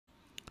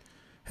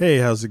Hey,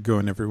 how's it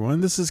going,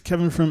 everyone? This is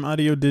Kevin from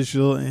Audio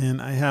Digital,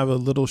 and I have a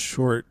little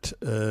short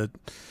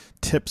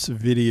tips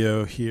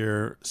video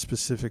here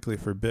specifically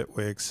for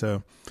Bitwig.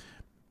 So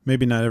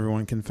maybe not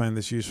everyone can find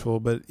this useful,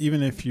 but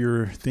even if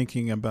you're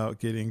thinking about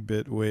getting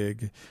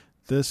Bitwig,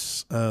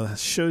 this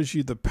shows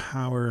you the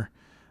power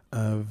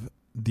of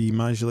the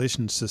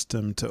modulation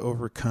system to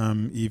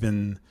overcome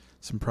even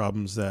some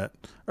problems that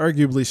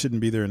arguably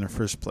shouldn't be there in the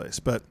first place.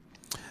 But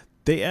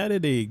they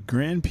added a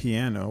grand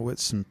piano with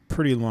some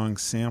pretty long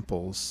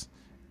samples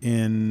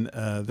in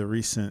the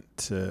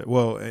recent,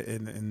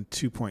 in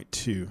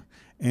 2.2.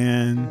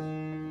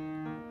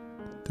 And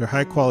they're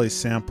high quality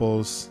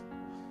samples.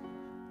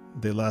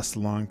 They last a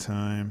long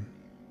time.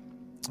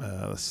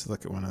 Let's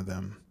look at one of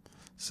them.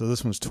 So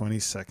this one's 20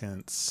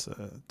 seconds,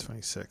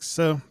 26.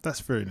 So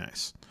that's very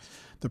nice.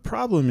 The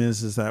problem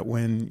is that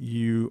when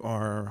you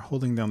are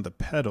holding down the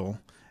pedal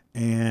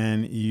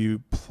and you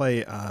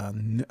play a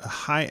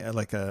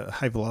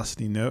high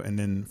velocity note and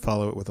then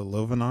follow it with a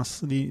low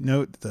velocity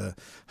note, the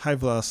high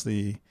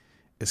velocity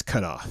is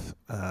cut off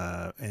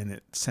and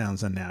it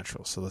sounds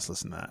unnatural. So let's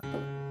listen to that.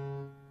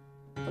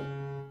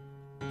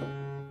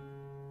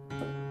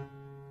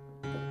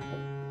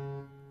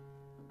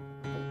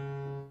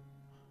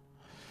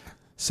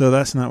 So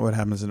that's not what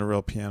happens in a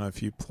real piano.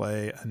 If you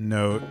play a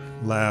note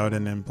loud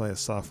and then play a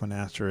soft one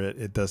after it,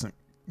 it doesn't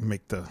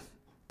make the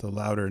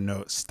louder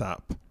note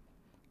stop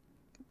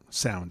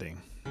sounding.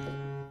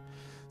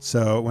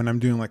 So when I'm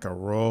doing like a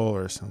roll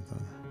or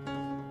something,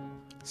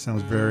 it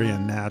sounds very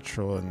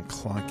unnatural and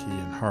clunky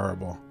and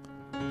horrible,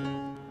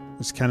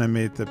 which kind of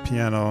made the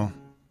piano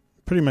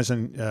pretty much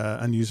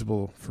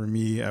unusable for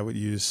me. I would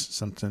use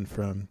something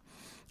from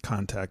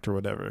Contact or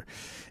whatever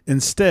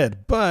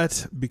instead.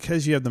 But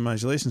because you have the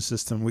modulation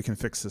system, we can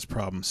fix this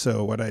problem.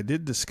 So what I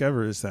did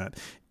discover is that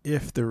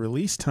if the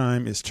release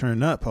time is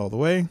turned up all the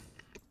way,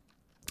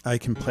 I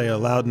can play a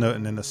loud note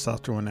and then a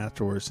softer one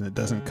afterwards, and it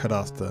doesn't cut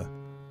off the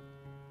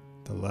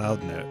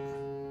loud note.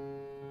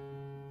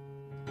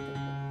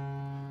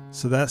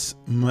 So that's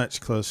much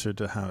closer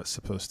to how it's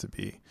supposed to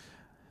be.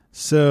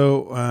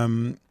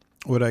 So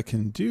what I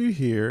can do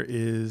here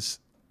is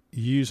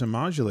use a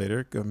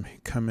modulator,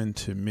 come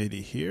into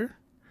MIDI here,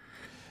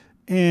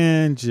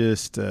 and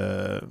just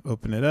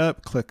open it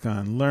up, click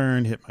on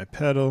Learn, hit my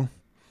pedal,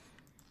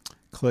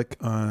 click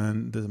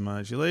on the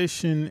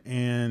modulation,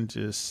 and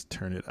just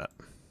turn it up.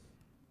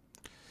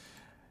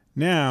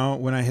 Now,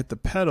 when I hit the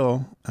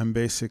pedal, I'm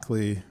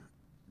basically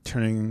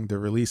turning the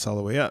release all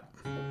the way up.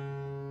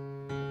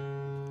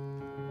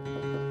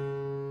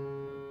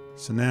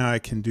 So now I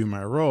can do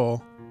my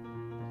roll.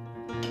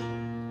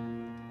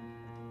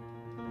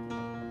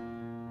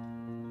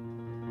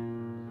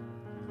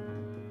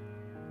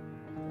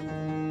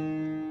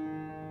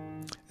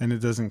 And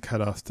it doesn't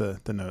cut off the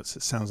notes.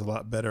 It sounds a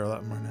lot better, a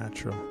lot more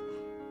natural.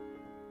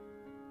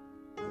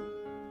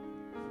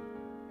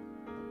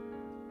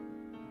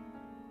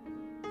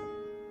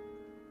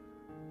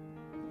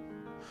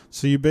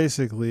 So you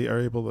basically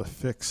are able to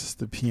fix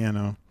the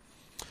piano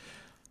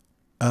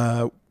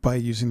by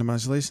using the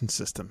modulation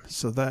system.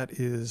 So that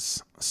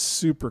is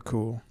super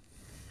cool.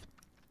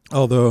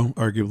 Although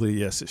arguably,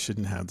 yes, it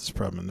shouldn't have this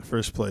problem in the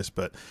first place,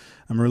 but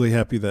I'm really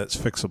happy that it's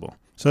fixable.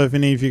 So if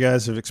any of you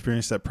guys have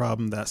experienced that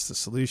problem, that's the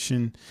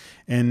solution.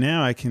 And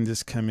now I can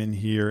just come in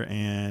here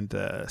and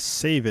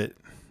save it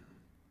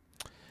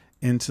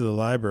into the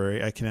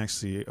library. I can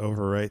actually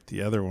overwrite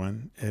the other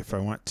one if I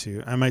want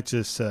to. I might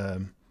just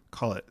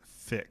call it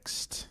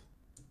fixed,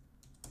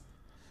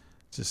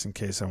 just in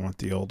case I want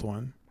the old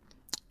one.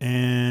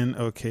 And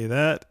okay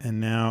that, and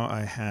now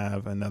I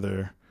have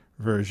another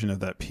version of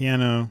that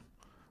piano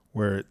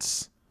where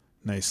it's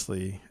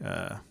nicely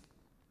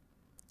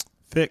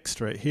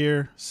fixed right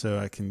here, so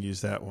I can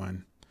use that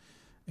one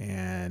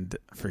and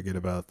forget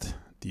about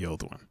the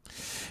old one.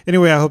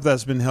 Anyway, I hope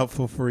that's been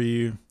helpful for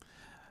you.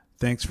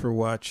 Thanks for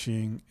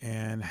watching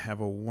and have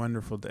a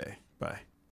wonderful day. Bye.